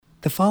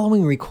The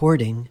following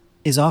recording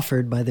is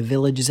offered by the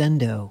Village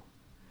Zendo.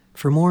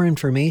 For more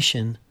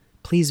information,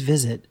 please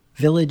visit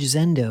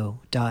villagezendo.org.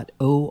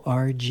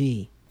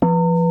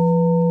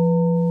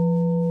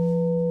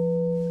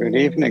 Good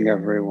evening,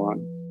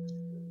 everyone.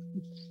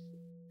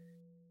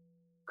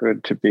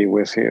 Good to be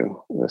with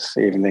you this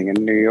evening.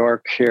 In New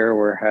York here,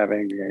 we're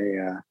having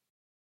a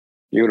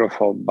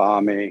beautiful,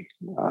 balmy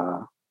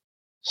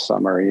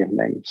summer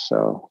evening.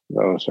 So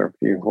those of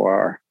you who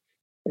are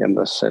in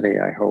the city,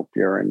 I hope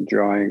you're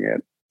enjoying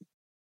it.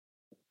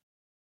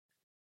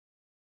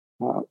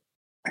 I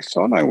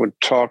thought I would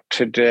talk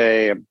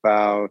today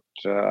about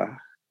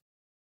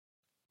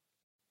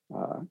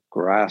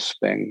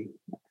grasping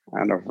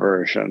and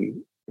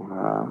aversion,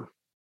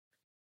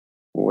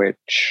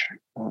 which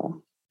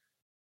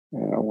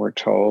we're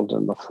told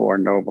in the Four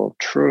Noble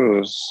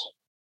Truths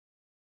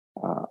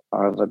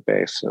are the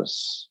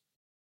basis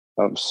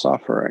of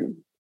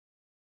suffering.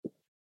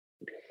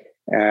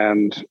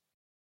 And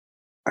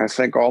I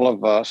think all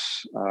of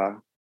us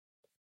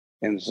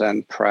in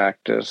Zen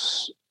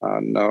practice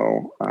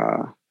know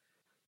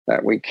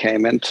that we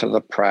came into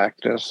the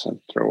practice,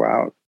 and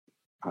throughout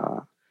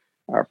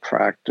our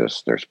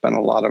practice, there's been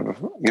a lot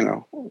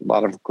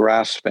of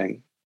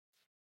grasping.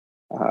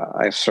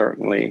 I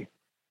certainly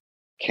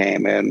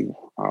came in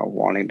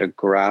wanting to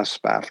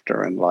grasp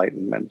after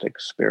enlightenment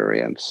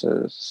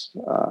experiences,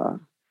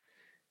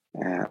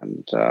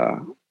 and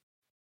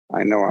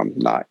I know I'm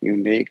not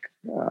unique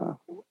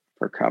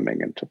for coming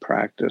into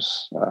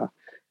practice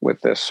with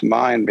this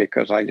mind,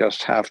 because I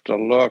just have to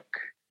look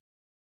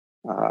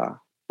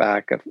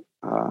back at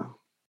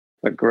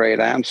the great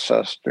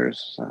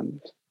ancestors,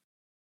 and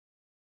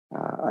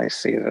I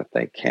see that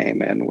they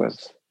came in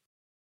with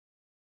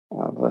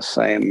the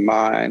same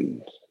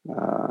mind.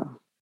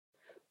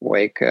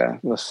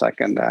 Weka, the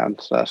second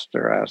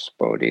ancestor, asked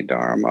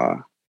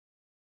Bodhidharma,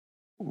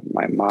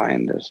 "My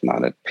mind is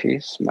not at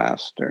peace,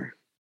 Master.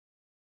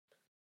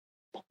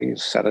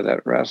 Please set it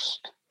at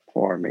rest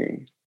for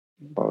me."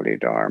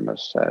 Bodhidharma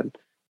said,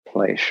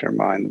 "Place your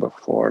mind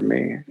before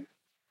me,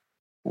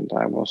 and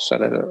I will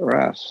set it at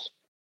rest."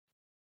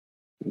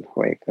 And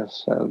Weka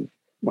said,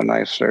 "When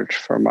I search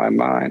for my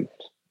mind,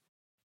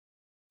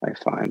 I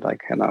find I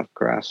cannot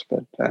grasp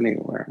it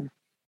anywhere."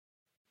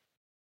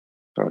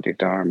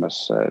 Bodhidharma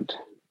said,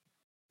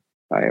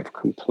 "I have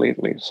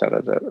completely set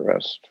it at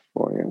rest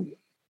for you."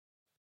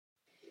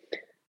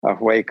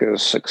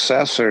 Weka's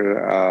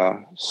successor,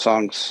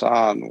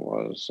 Songsan,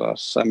 was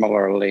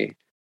similarly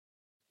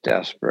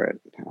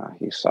desperate.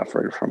 He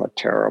suffered from a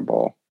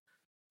terrible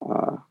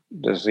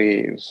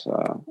disease,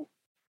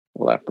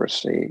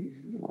 leprosy,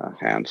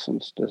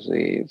 Hansen's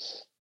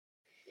disease.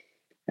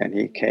 And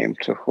he came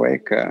to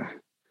Weka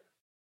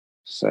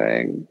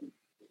saying,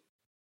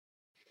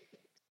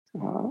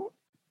 "I'm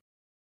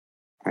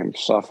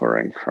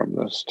suffering from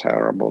this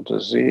terrible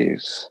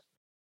disease.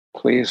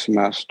 Please,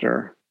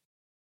 Master,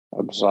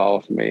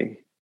 absolve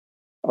me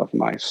of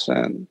my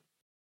sin."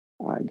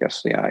 I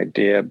guess the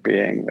idea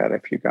being that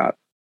if you got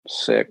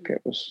sick,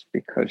 it was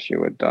because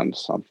you had done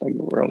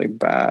something really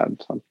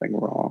bad, something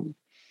wrong.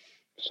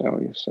 So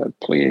he said,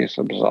 "Please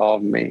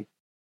absolve me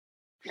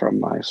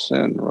from my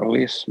sin,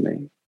 release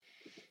me."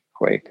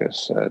 Weka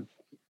said,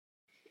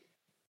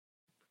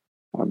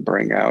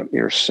 "Bring out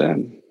your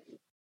sin,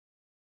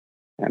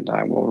 and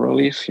I will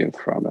release you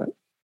from it."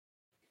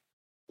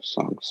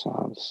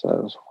 Songsan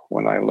says,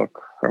 "When I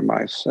look for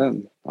my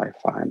sin, I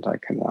find I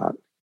cannot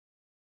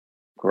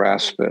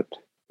grasp it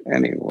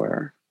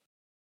anywhere."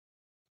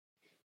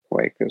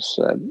 Weka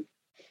said,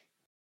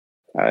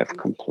 "I have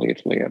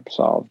completely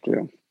absolved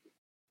you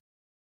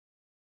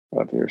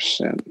of your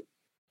sin."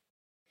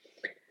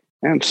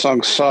 And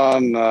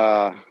Songsan,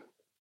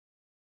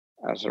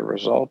 as a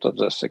result of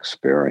this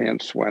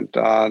experience, went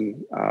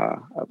on,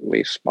 at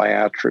least by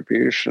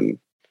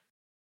attribution,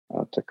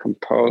 to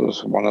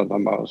compose one of the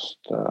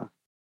most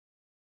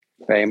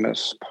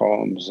famous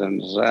poems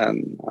in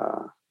Zen,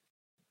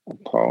 a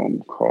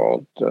poem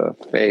called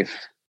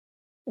Faith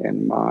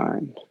in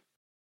Mind.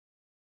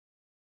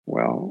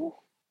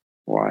 Well,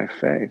 why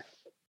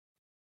faith?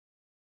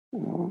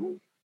 For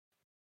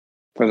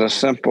the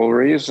simple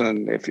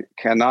reason, if it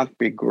cannot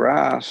be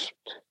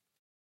grasped,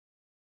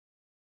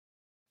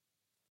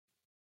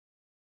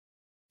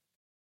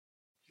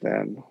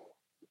 then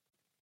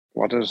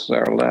what is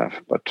there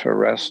left but to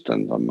rest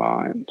in the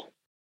mind,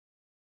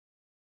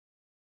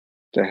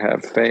 to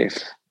have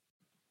faith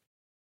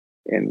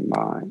in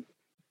mind?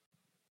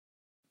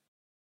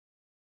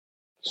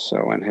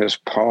 So in his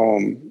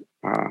poem,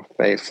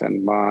 Faith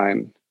in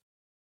Mind,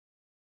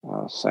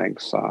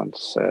 Songsan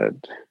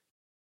said,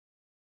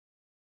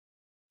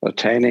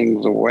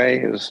 "Attaining the way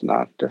is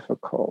not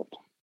difficult.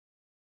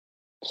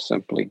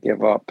 Simply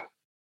give up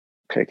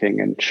picking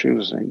and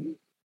choosing.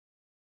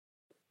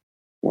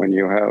 When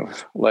you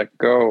have let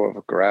go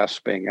of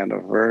grasping and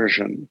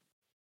aversion,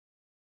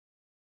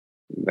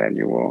 then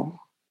you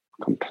will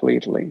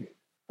completely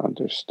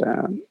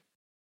understand."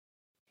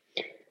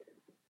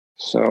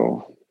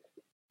 So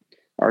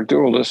our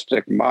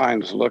dualistic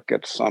minds look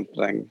at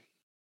something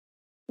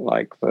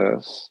like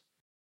this,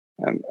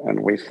 and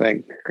we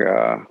think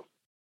the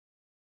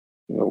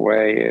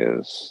way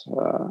is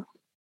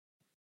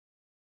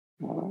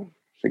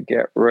to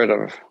get rid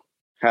of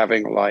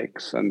having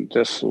likes and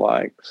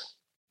dislikes.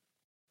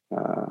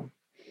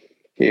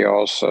 He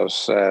also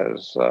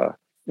says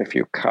if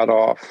you cut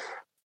off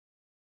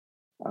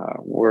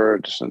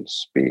words and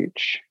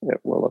speech, it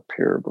will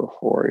appear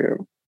before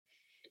you.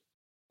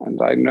 And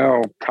I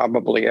know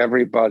probably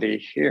everybody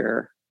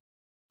here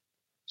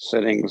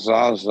sitting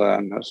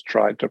zazen has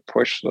tried to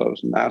push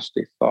those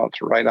nasty thoughts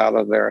right out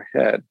of their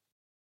head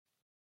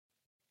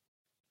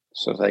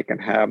so they can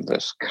have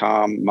this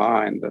calm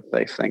mind that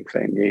they think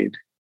they need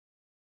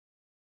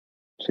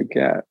to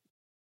get.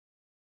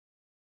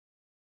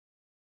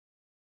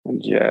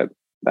 And yet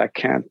that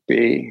can't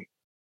be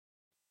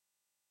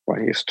what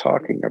he's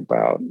talking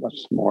about.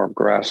 That's more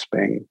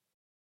grasping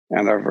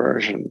and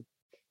aversion.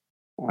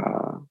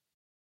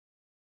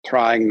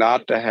 Trying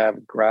not to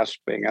have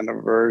grasping and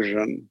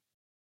aversion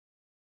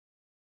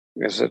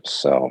is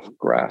itself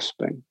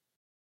grasping.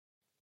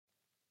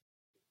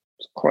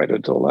 It's quite a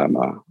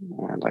dilemma,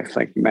 and I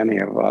think many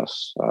of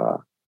us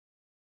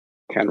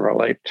can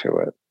relate to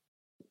it.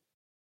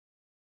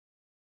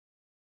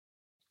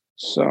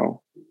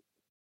 So,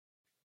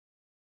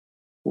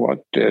 what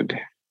did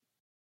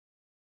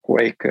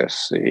Huike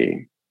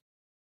see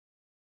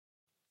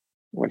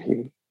when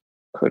he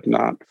could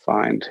not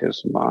find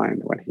his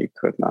mind, when he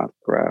could not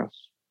grasp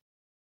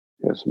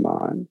his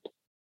mind?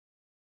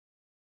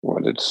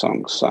 What did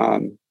Song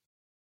San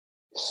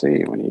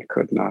see when he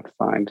could not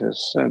find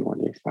his sin, when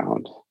he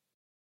found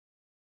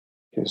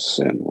his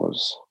sin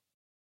was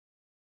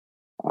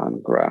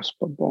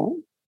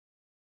ungraspable?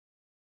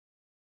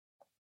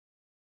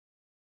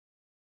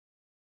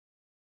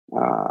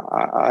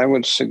 I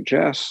would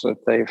suggest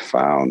that they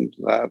found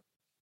that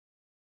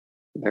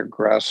their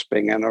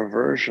grasping and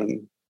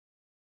aversion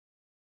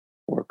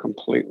were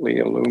completely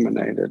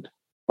illuminated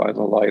by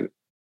the light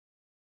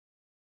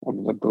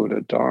of the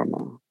Buddha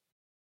Dharma.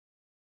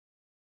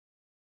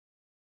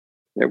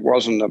 It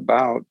wasn't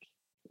about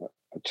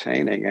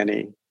attaining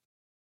any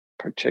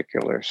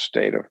particular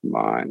state of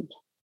mind.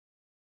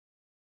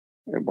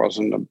 It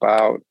wasn't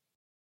about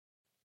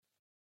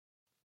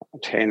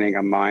attaining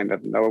a mind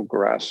of no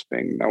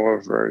grasping, no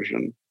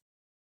aversion,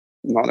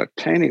 not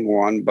attaining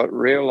one, but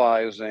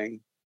realizing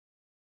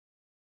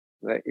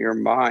that your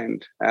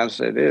mind as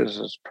it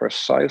is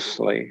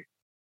precisely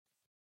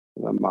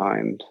the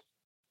mind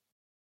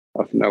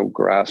of no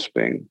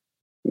grasping,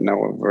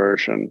 no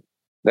aversion,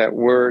 that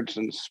words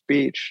and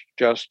speech,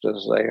 just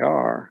as they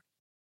are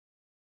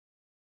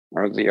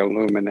the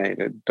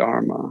illuminated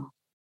Dharma,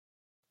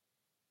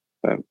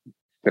 that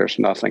there's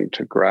nothing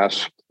to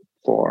grasp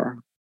for,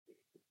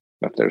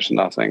 that there's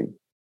nothing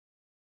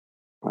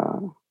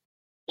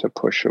to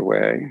push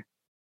away,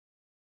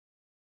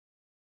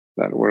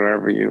 that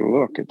wherever you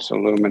look, it's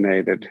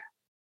illuminated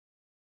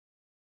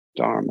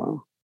Dharma,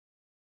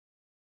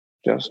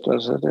 just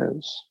as it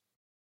is.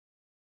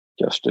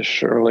 Just as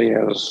surely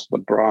as the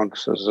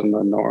Bronx is in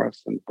the north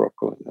and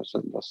Brooklyn is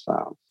in the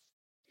south,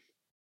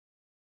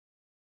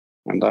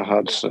 and the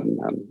Hudson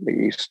and the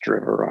East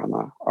River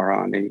are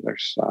on either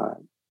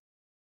side.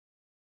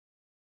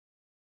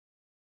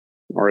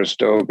 Or as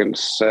Dogen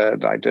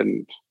said, I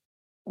didn't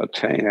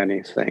attain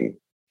anything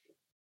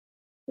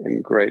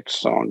in Great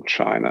Song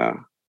China.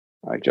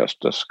 I just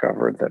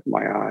discovered that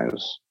my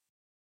eyes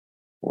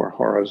were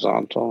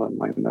horizontal and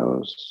my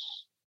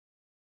nose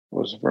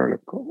was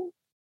vertical.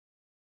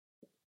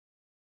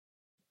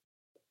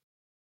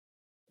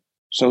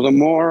 So the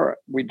more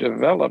we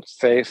develop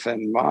faith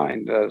in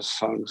mind, as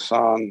Song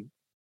San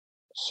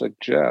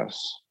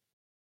suggests,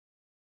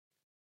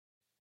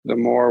 the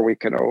more we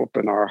can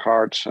open our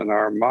hearts and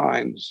our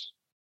minds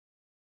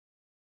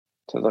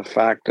to the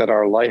fact that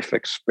our life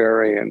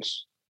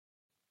experience,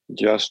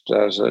 just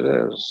as it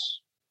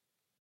is,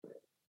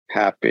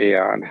 happy,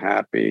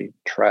 unhappy,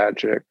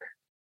 tragic,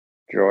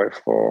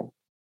 joyful,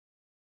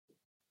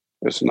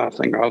 is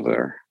nothing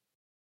other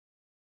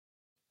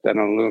than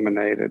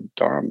illuminated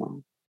Dharma.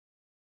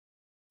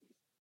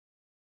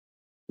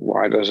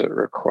 Why does it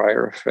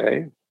require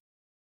faith?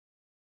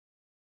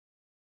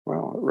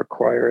 Well, it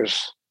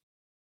requires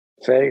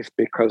faith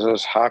because,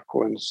 as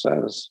Hakuin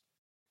says,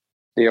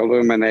 the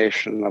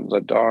illumination of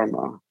the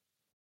Dharma,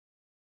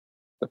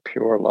 the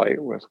pure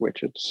light with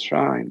which it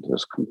shines,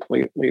 is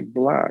completely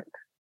black.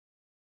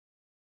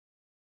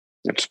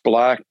 It's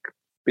black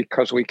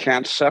because we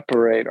can't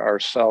separate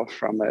ourselves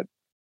from it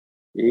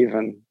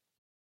even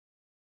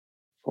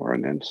for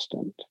an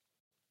instant.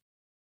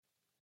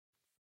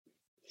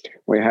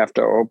 We have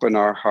to open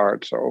our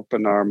hearts,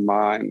 open our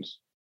minds,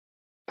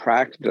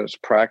 practice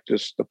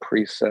the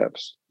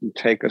precepts, and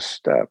take a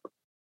step,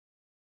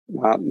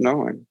 not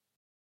knowing.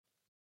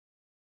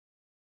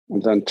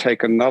 And then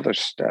take another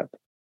step.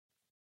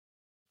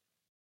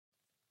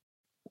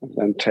 And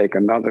then take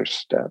another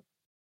step.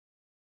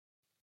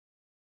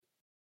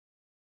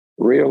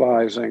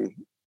 Realizing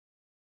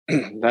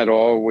that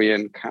all we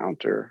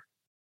encounter,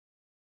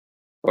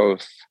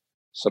 both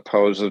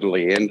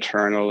supposedly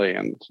internally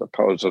and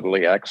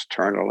supposedly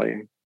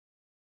externally,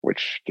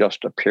 which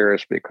just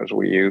appears because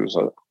we use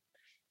a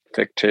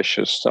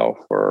fictitious self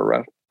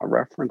for a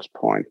reference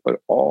point, but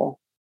all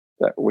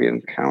that we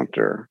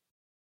encounter,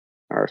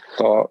 our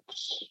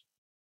thoughts,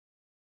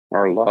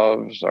 our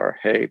loves, our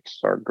hates,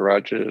 our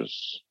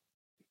grudges,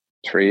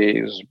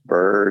 trees,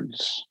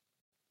 birds,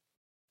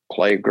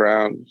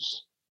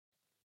 playgrounds,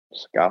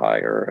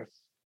 sky, earth,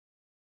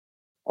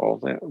 all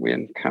that we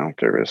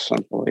encounter is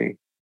simply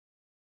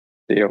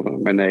the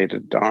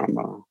illuminated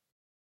Dharma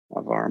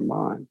of our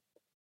mind.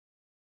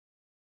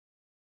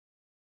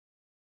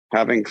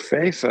 Having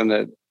faith in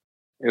it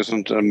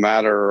isn't a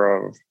matter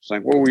of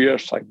saying, oh,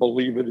 yes, I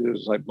believe it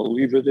is. I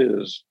believe it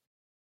is.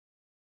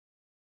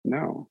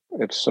 No,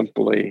 it's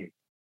simply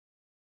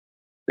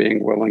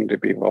being willing to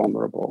be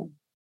vulnerable,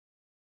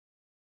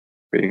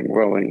 being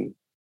willing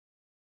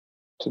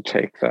to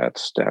take that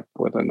step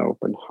with an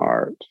open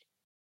heart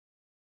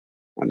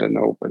and an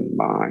open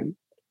mind,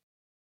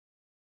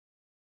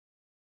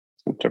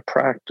 and to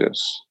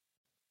practice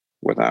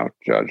without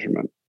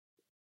judgment.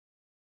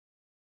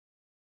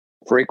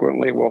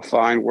 Frequently, we'll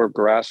find we're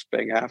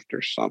grasping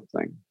after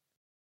something,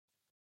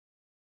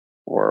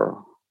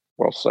 or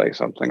we'll say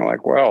something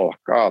like, well,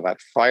 God,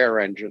 that fire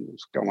engine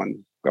is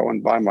going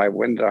by my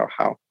window.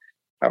 How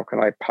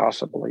can I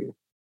possibly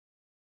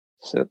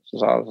sit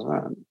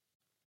zazen?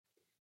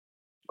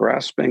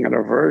 Grasping and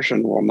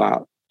aversion will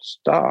not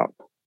stop.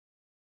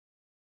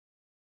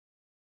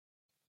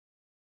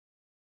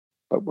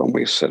 But when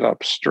we sit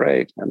up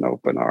straight and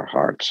open our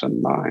hearts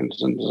and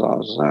minds in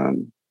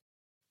zazen,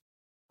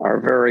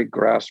 our very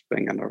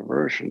grasping and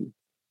aversion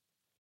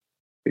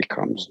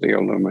becomes the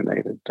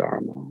illuminated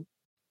Dharma,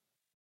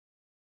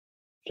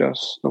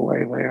 just the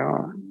way they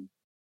are.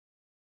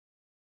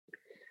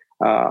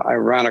 I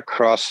ran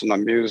across an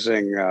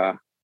amusing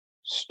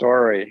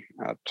story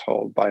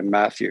told by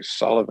Matthew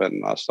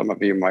Sullivan. Some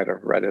of you might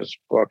have read his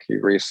book. He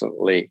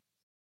recently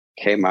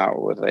came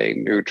out with a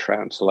new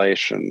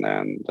translation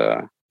and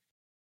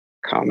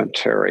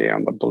commentary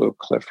on the Blue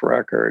Cliff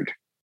Record.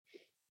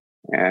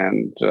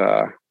 And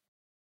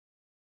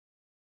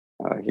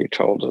he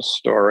told a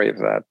story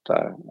that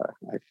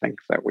I think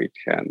that we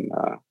can,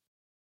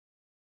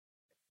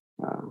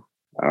 I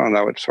don't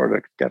know, it sort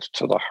of gets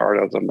to the heart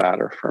of the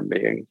matter for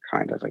me in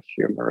kind of a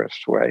humorous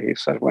way. He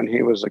said when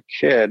he was a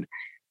kid,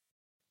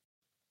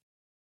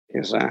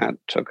 his aunt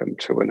took him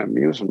to an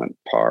amusement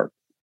park.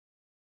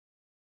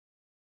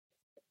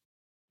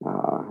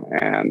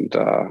 And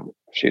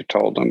she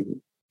told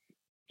him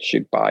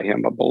she'd buy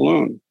him a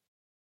balloon.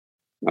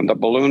 And the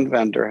balloon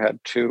vendor had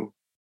two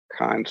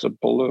kinds of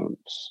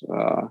balloons.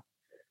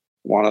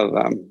 One of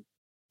them,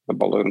 the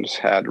balloons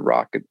had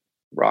rocket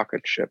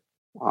ship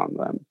on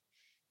them.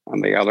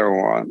 And the other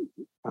one,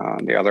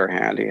 on the other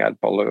hand, he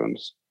had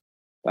balloons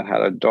that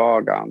had a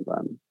dog on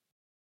them.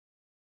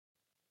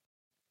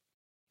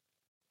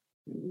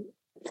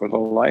 For the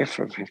life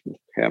of him,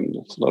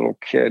 this little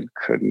kid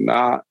could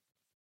not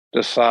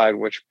decide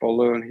which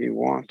balloon he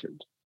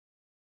wanted.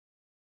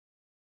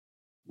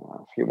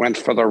 If he went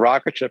for the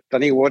rocket ship,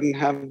 then he wouldn't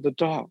have the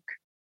dog.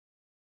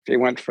 If he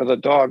went for the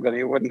dog, then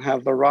he wouldn't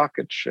have the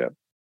rocket ship.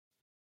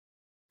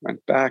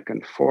 Went back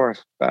and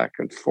forth, back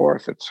and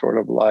forth. It's sort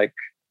of like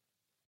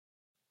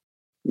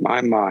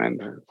my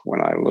mind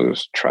when I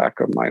lose track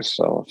of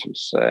myself and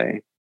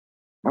say,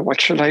 what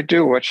should I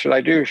do? What should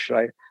I do? Should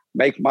I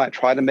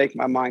try to make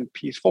my mind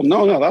peaceful?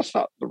 No, that's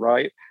not the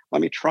right.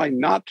 Let me try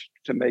not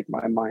to make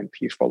my mind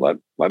peaceful. Let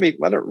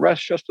it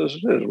rest just as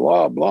it is.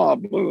 Blah, blah,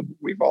 blah.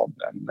 We've all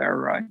been there,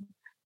 right?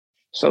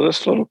 So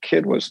this little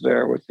kid was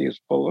there with these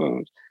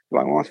balloons. Do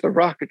I want the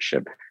rocket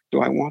ship?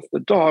 Do I want the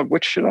dog?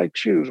 Which should I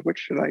choose? Which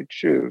should I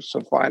choose?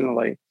 So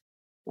finally,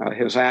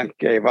 his aunt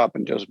gave up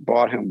and just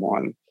bought him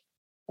one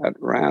at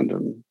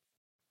random.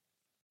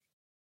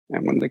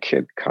 And when the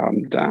kid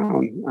calmed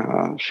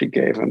down, she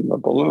gave him the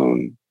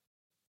balloon.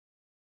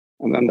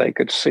 And then they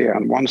could see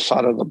on one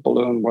side of the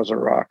balloon was a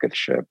rocket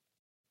ship,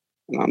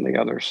 and on the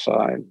other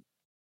side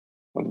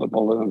of the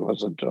balloon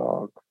was a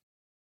dog.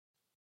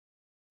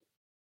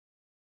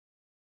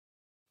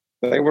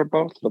 They were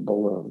both the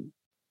balloon.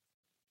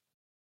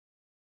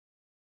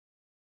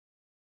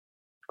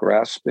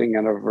 Grasping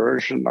and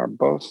aversion are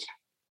both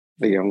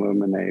the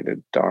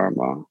illuminated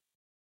Dharma.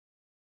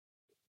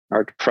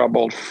 Our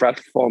troubled,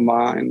 fretful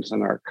minds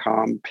and our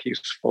calm,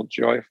 peaceful,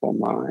 joyful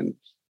minds,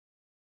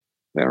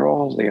 they're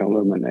all the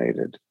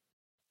illuminated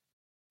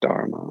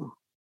Dharma.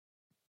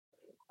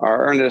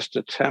 Our earnest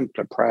attempt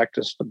to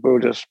practice the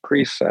Buddhist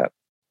precept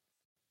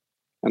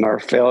and our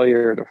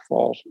failure to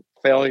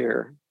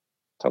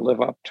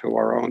live up to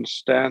our own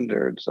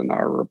standards and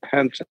our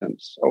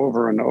repentance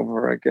over and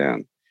over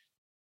again,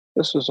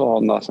 this is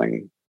all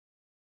nothing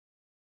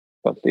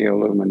but the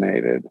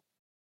illuminated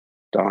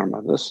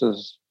Dharma. This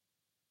is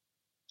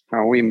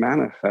how we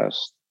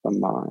manifest the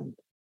mind,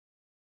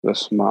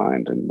 this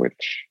mind in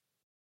which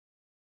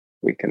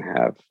we can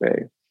have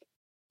faith.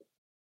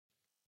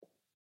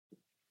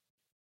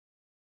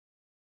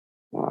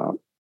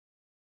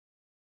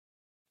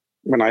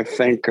 When I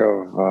think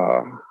of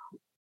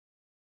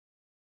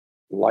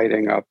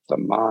lighting up the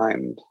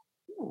mind,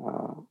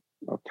 uh,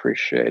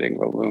 appreciating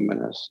the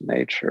luminous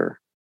nature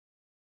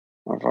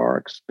of our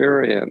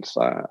experience,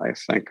 I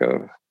think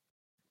of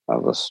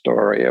the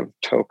story of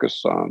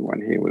Tokusan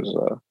when he was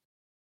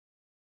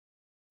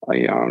a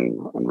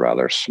young and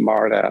rather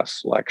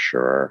smart-ass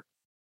lecturer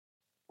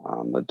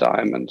on the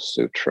Diamond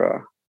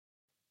Sutra.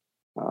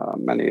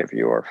 Many of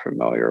you are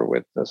familiar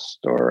with this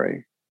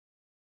story.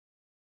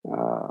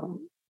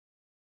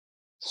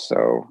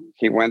 So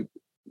he went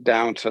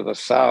down to the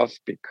south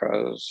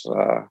because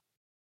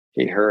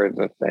he heard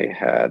that they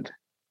had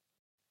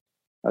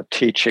a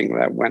teaching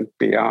that went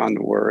beyond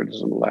words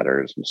and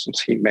letters. And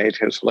since he made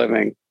his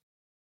living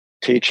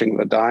teaching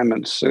the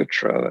Diamond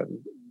Sutra, it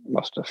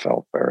must have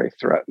felt very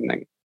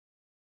threatening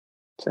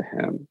to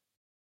him.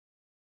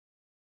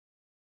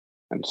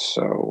 And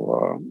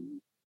so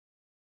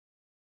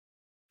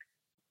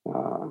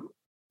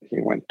he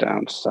went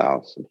down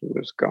south and he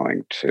was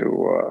going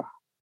to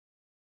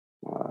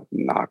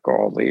knock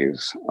all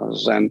these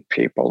Zen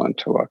people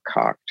into a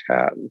cocked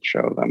hat and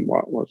show them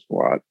what was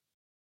what.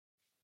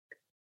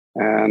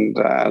 And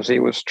as he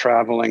was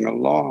traveling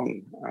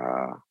along,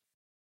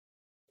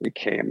 he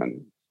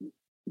came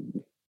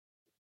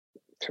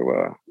to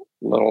a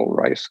little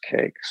rice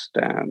cake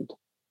stand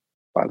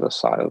by the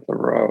side of the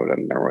road,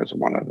 and there was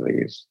one of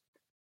these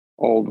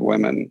old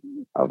women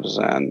of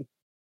Zen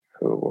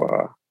who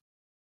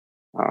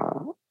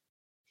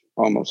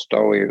almost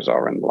always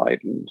are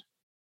enlightened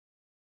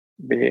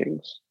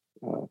beings,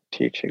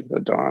 teaching the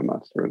Dharma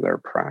through their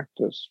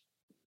practice.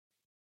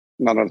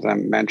 None of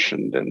them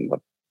mentioned in the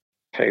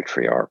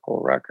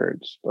patriarchal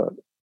records, but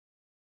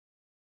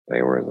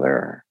they were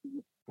there.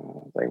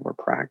 They were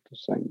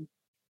practicing.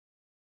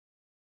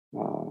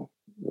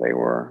 They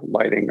were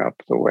lighting up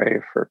the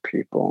way for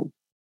people.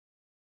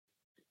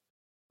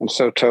 And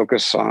so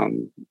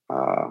Tokusan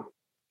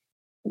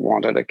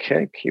wanted a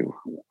cake.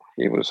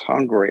 He was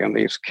hungry, and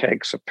these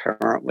cakes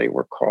apparently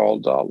were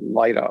called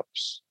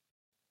light-ups.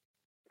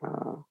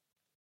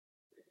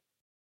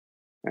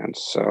 And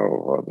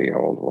so the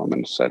old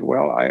woman said,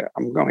 well,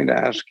 I'm going to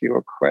ask you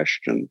a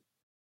question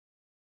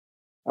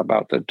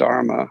about the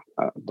Dharma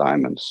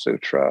Diamond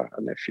Sutra,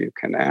 and if you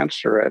can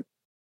answer it,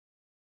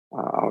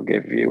 I'll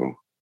give you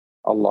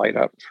a light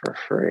up for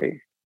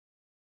free.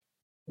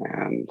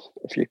 And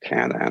if you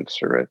can't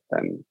answer it,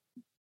 then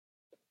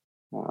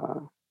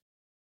you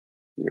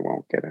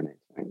won't get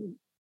anything.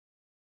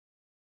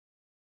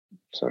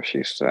 So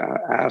she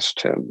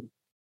asked him,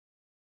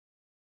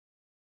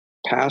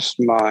 past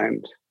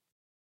mind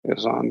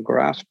is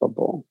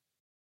ungraspable,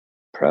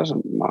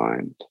 present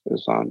mind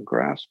is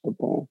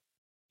ungraspable,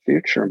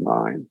 future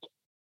mind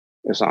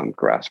is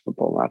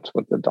ungraspable. That's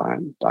what the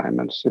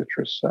Diamond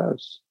Sutra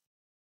says.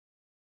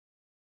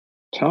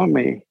 Tell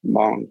me,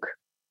 monk,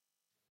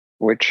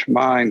 which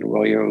mind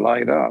will you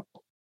light up?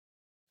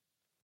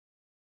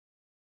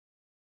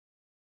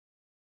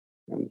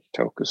 And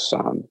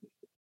Tokusan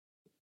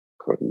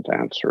couldn't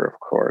answer, of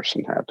course,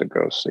 and had to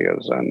go see a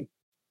Zen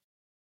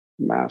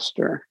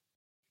master.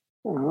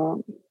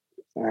 And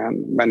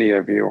many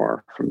of you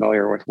are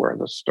familiar with where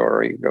the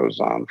story goes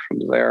on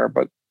from there.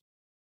 But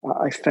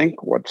I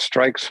think what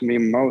strikes me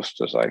most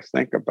as I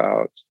think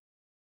about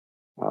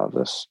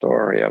this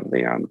story of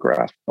the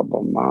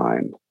ungraspable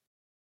mind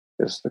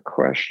is the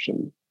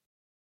question,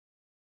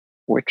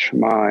 which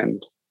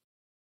mind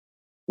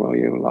will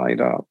you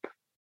light up?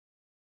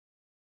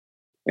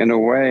 In a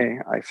way,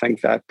 I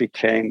think that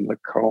became the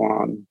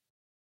koan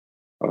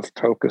of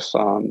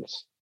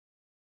Tokusan's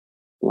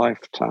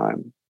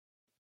lifetime.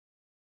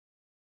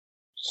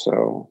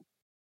 So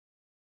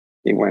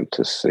he went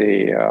to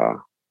see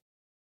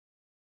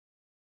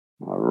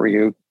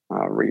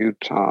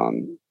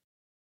Ryutan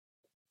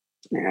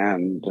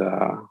and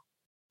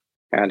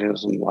had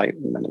his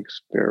enlightenment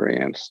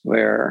experience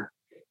there.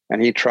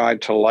 And he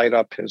tried to light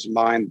up his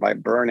mind by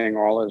burning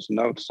all his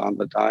notes on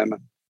the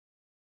Diamond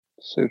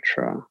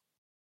Sutra.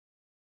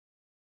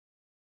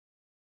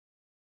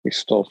 He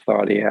still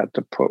thought he had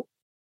to put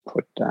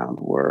down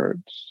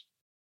words.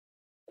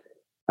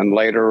 And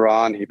later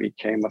on, he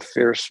became a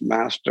fierce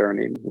master, and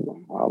he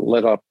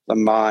lit up the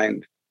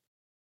mind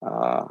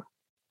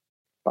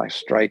by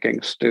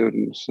striking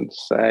students and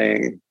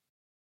saying,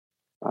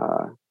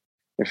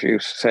 if you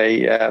say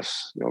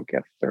yes, you'll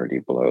get 30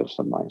 blows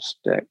of my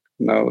stick.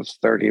 No's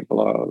 30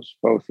 blows,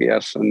 both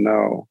yes and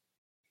no.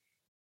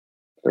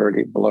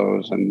 30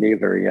 blows, and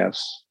neither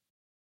yes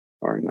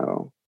or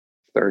no.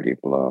 30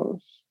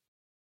 blows.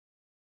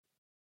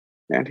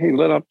 And he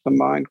lit up the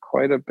mind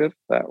quite a bit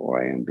that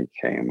way and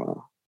became a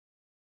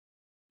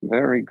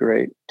very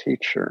great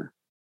teacher.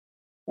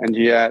 And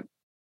yet,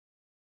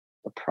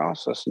 the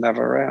process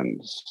never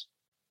ends.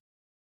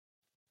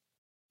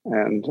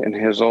 And in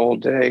his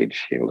old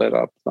age, he lit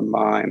up the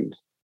mind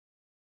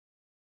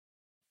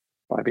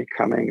by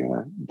becoming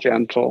a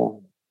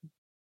gentle,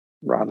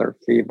 rather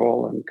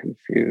feeble and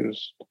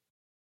confused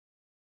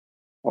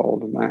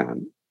old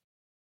man,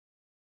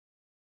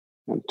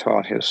 and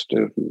taught his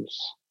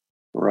students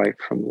right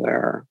from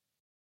there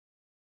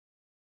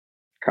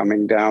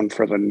coming down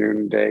for the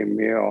noonday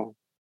meal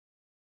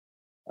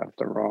at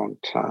the wrong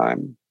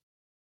time,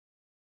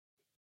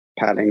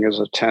 patting his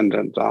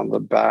attendant on the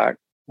back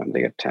when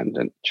the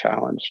attendant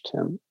challenged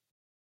him,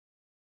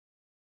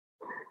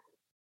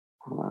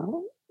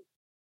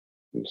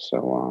 and so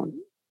on.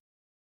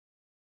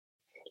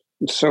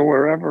 And so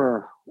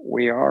wherever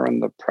we are in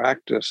the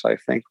practice, I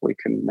think we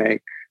can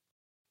make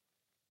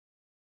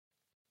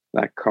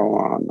that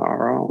koan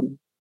our own.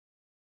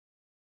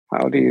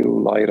 How do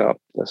you light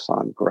up this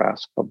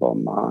ungraspable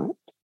mind?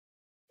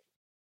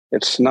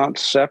 It's not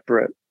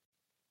separate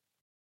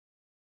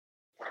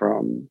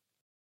from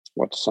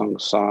what Sung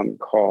San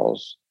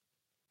calls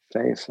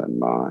faith and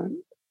mind.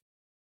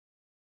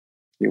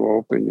 You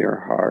open your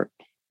heart,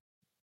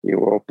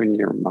 you open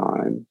your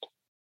mind,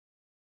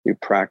 you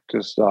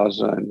practice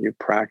zazen, you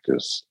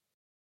practice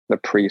the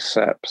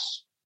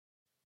precepts,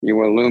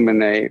 you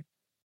illuminate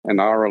and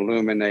are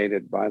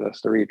illuminated by the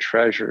three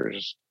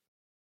treasures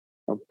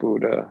of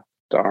Buddha,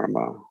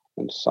 Dharma,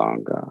 and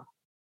Sangha.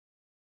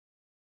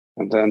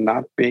 And then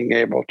not being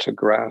able to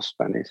grasp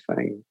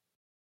anything,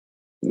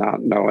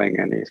 not knowing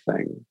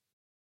anything,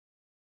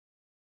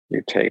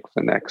 you take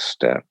the next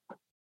step,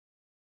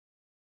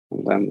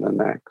 and then the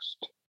next,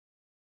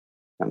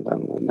 and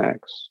then the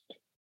next.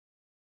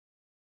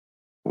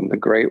 And the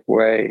great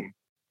way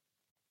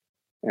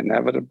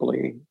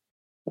inevitably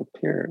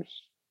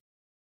appears.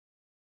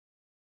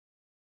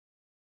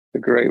 The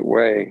great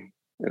way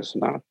is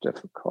not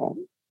difficult.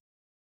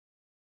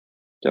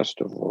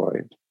 Just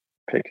avoid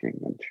picking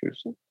and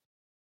choosing.